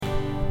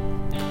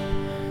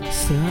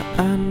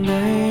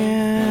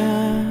Seandainya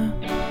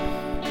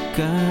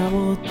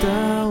kamu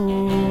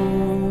tahu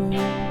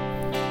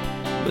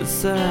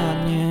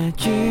besarnya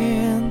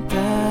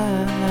cinta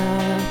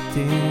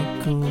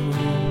hatiku,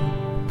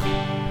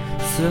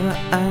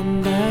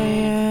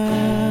 seandainya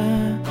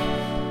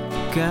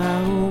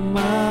kamu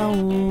mau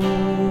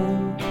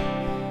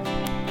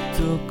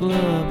untuk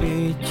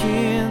lebih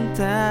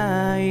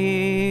cintai.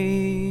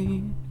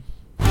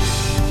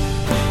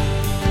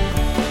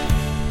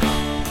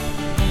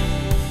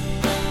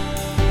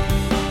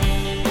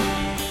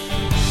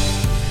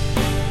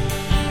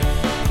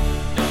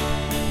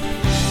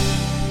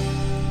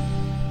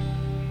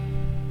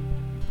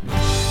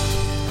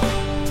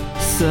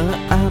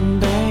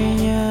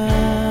 Seandainya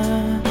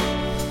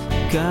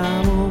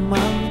kamu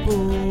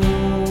mampu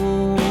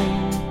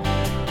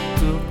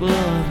untuk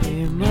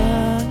lebih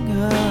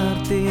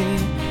mengerti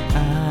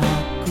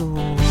aku,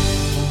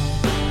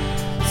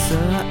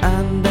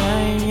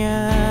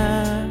 seandainya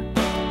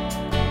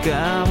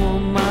kamu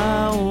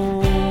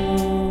mau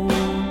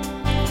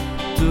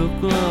untuk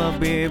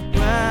lebih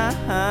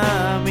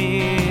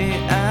pahami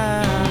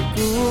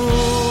aku.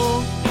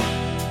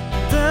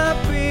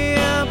 Tapi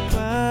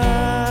apa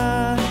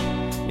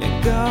yang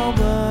kau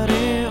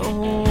beri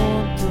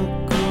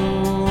untukku?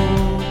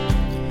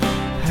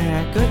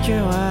 Hanya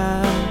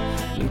kecewa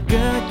dan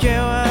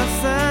kecewa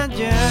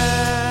saja.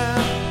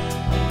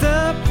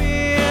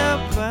 Tapi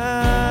apa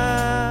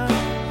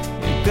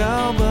yang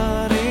kau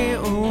beri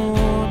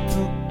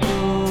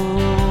untukku?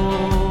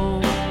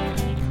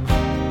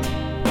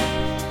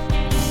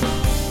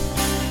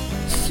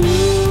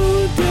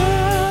 Sudahlah,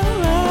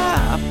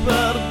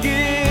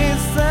 pergi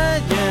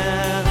saja,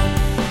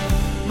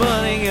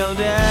 meninggal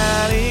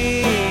dari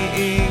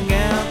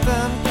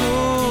ingatanku.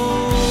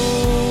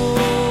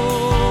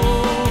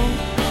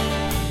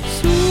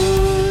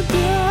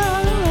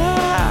 Sudahlah,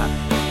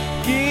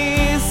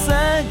 pergi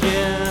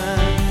saja,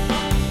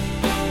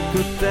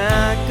 ku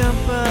takkan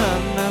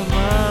pernah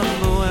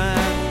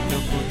membuat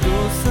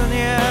keputusan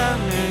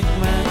yang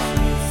nikmat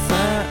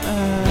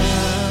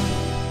sesaat.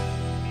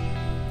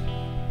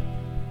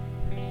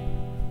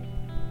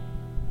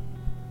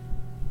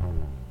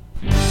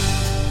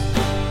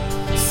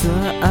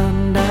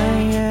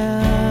 Seandainya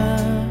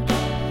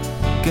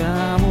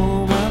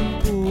kamu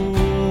mampu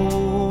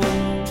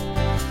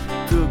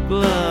untuk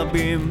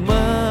lebih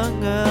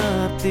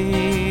mengerti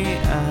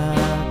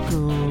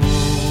aku,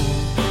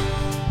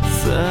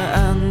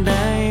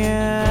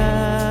 seandainya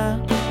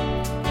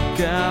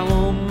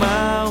kamu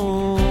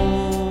mau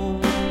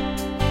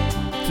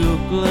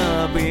untuk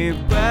lebih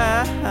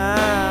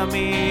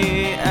pahami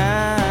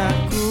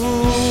aku.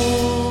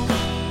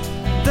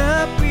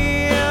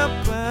 Tapi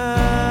apa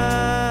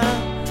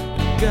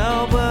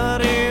kau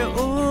beri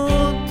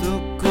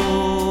untukku?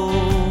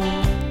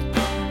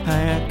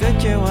 Hanya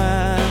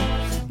kecewa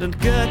dan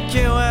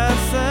kecewa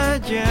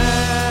saja.